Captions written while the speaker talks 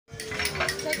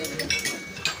Production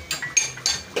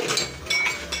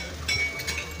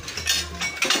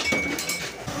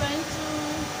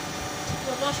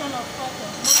of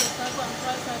cotton, motorcycle and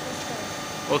tricycle stores.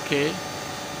 Okay.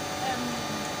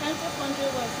 Emco Foundry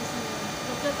Works is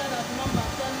located at number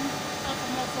 10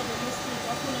 Afamo for the district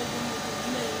of Nnewi,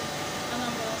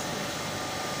 Anambra State.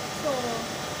 So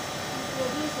we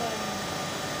produce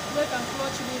brake and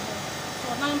clutch levers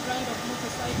for 9 brands of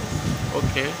motorcycles.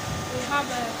 Okay. We have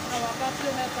our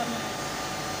battery head terminals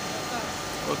for cars.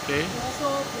 Okay. We also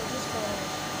produce for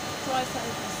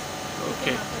tricycles.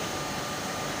 Okay.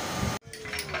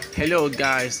 Hello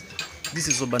guys, this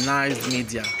is Urbanized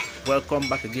Media. Welcome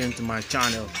back again to my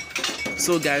channel.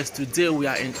 So guys, today we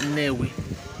are in Nnewi,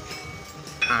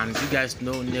 and you guys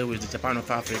know Nnewi is the Japan of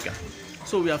Africa.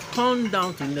 So we have come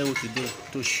down to Nnewi today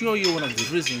to show you one of the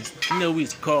reasons Nnewi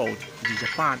is called the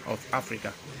Japan of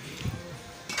Africa.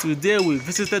 Today we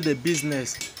visited the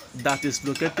business that is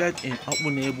located in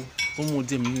Opunebu,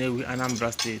 Umudim, Nnewi,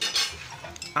 Anambra State.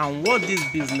 And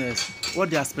what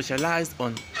they are specialized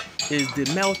on is the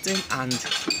melting and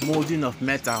molding of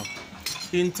metal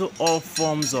into all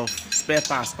forms of spare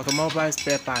parts, automobile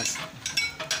spare parts.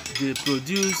 They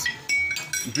produce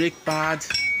brake pad,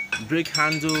 brake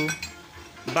handle,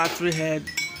 battery head,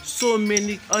 so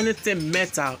many, anything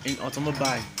metal in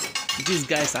automobile. These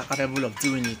guys are capable of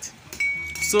doing it.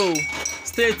 So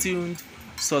stay tuned,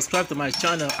 subscribe to my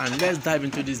channel, and let's dive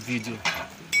into this video.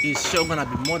 It's sure gonna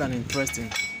be more than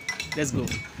interesting. Let's go.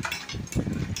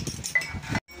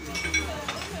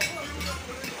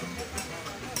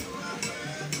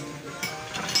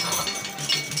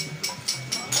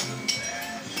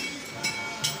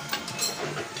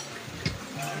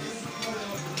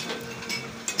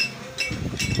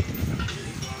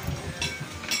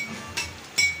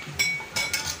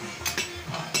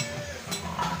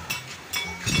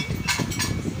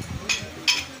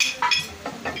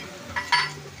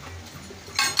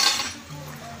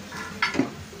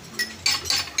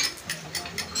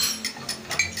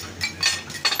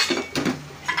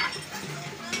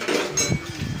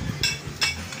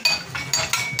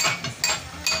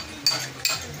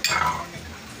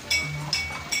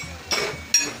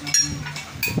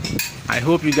 I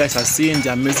hope you guys are seeing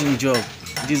the amazing job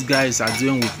these guys are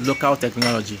doing with local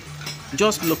technology.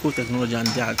 Just local technology, and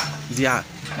they are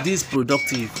this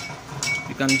productive.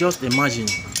 You can just imagine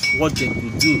what they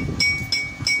could do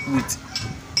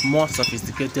with more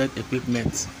sophisticated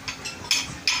equipment.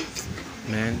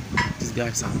 Man, these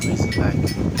guys are amazing.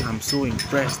 Like, I'm so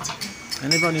impressed. I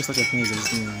never knew such a thing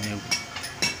existing in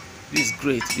Nnewi. This is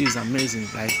great. This is amazing.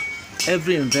 Like,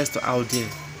 every investor out there,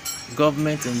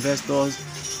 government investors,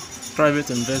 private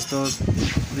investors,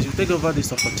 they should take over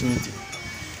this opportunity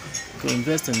to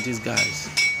invest in these guys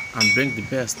and bring the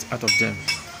best out of them.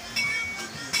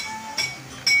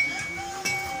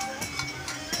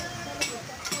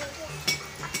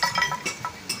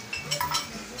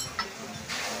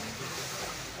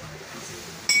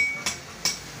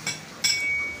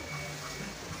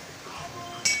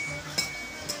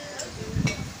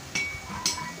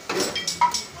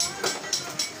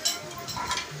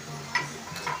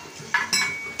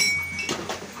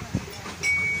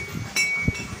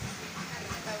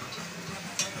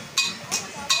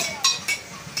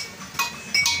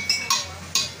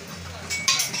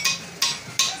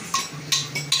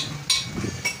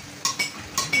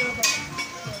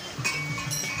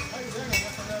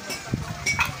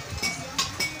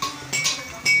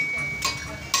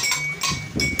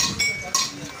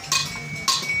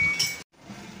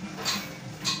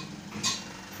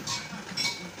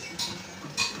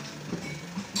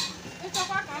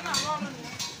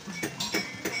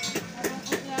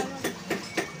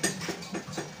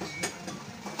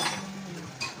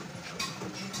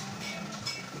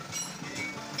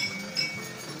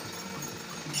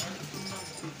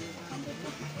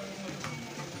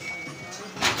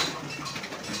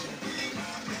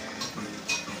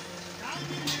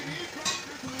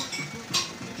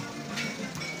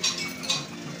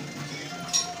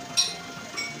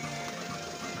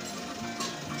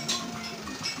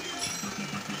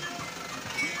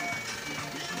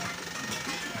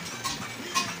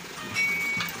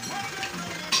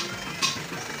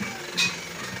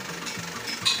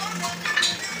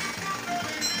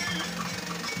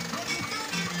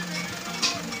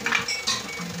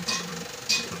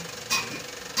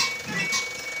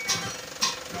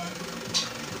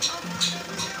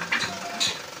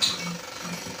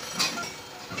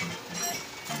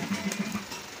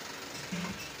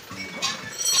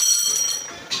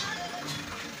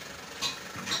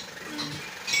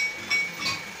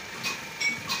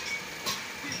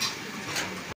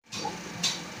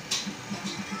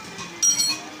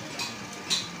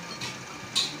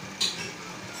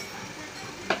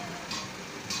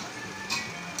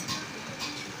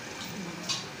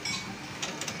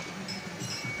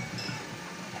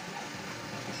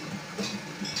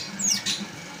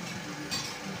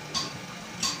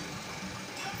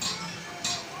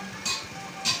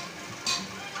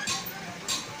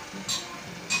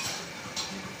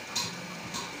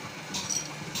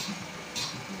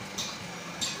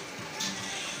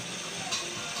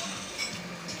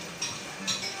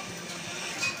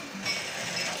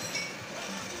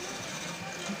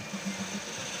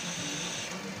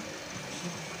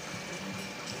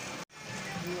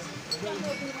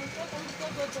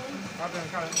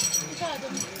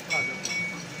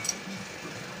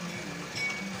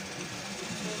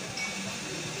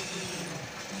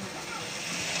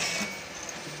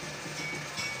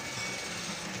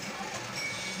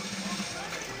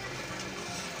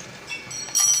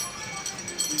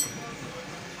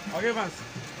 Okay, Vance.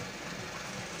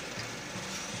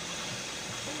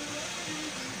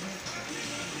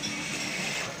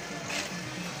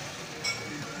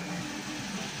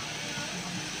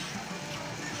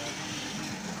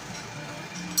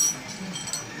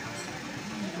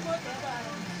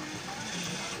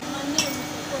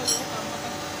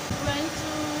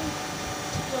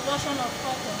 Production of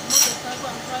cotton, motorcycle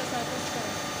and tricycle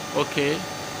stores. Okay.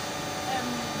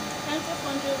 Emco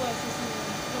Foundry Works is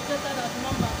located at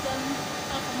number 10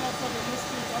 for the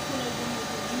street of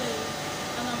Nnewi,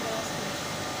 Anambra State.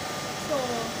 So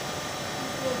we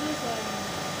produce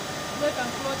brake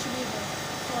and clutch lever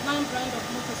for 9 brands of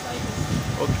motorcycles.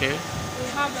 Okay. We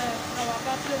have our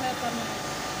battery head terminals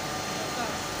for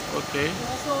cars. Okay. We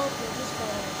also produce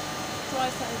for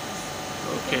tricycles.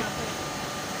 Okay.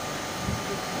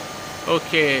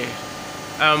 Okay.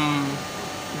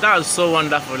 That's so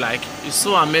wonderful. Like, it's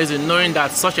so amazing knowing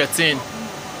that such a thing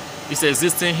is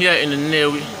existing here in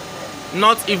Nnewi.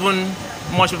 Not even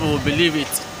much people will believe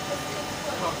it,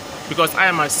 because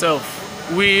I myself,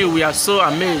 we are so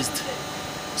amazed.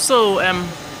 So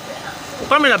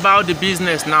coming about the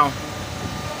business now,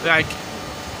 like,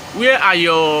 where are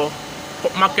your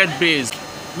market base?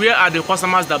 Where are the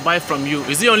customers that buy from you?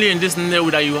 Is it only in this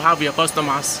Nnewi that you have your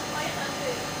customers?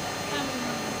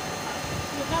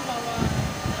 We have our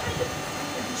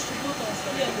distributors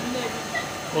here in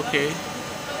Nnewi. Okay. Here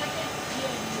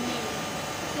in Nnewi.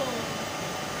 So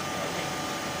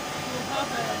we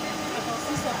have about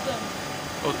 6 of them.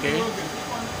 Okay.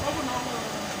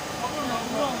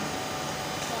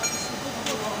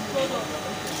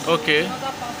 Okay.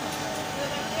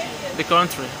 The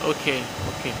country. Okay.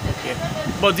 Okay. Okay.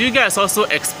 But do you guys also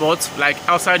export, like,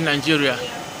 outside Nigeria? We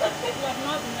have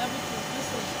not been able to do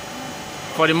so.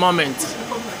 For the moment.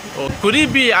 Or could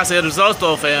it be as a result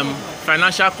of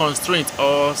financial constraint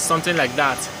or something like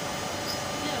that? Yes,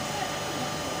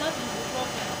 that is the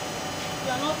problem. We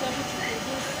are not able to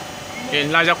produce more.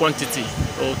 In larger quantity.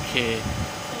 Okay. So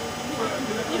if we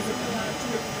are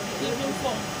to giving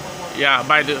form, Yeah,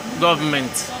 by the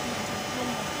government. government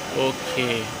will do more.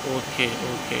 Okay. Okay.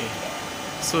 Okay.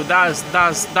 So that's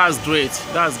great.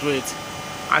 That's great.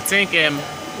 I think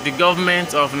the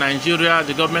government of Nigeria,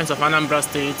 the government of Anambra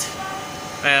State,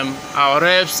 our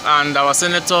reps and our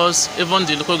senators, even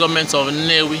the local government of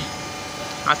Nnewi,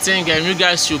 I think you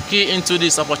guys should key into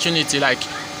this opportunity. Like,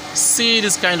 see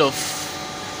this kind of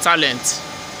talent.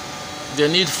 They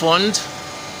need fund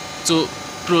to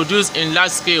produce in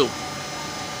large scale,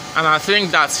 and I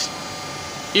think that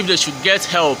if they should get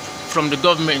help from the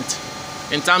government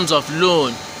in terms of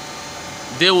loan,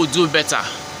 they will do better.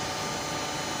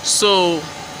 So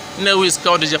Nnewi is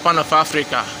called the Japan of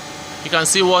Africa. You can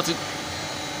see what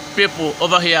people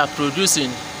over here are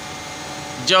producing,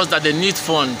 just that they need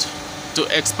fund to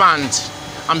expand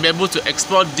and be able to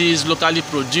export these locally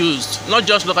produced, not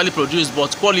just locally produced,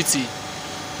 but quality.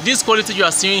 This quality you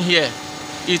are seeing here,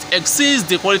 it exceeds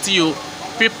the quality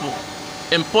people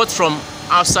import from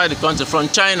outside the country, from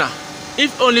China.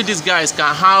 If only these guys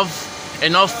can have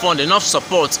enough fund, enough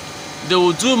support, they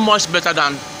will do much better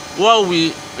than what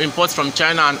we import from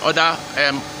China and other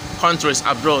countries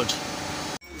abroad.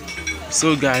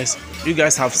 So guys, you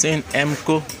guys have seen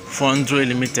Emco Foundry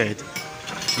Limited.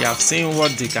 You have seen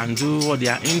what they can do, what they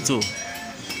are into.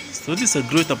 So this is a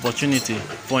great opportunity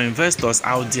for investors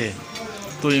out there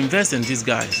to invest in these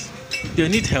guys. They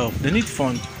need help, they need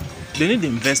fund, they need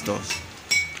investors.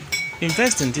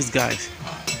 Invest in these guys.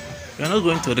 You're not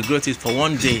going to regret it for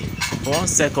one day, for 1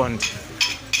 second.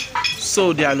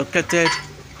 So they are located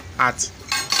at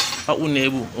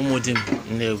Nnewi,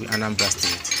 Anambra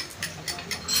State.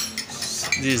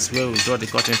 This is where we draw the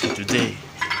curtain for today.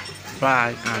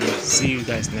 Bye, and see you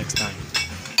guys next time.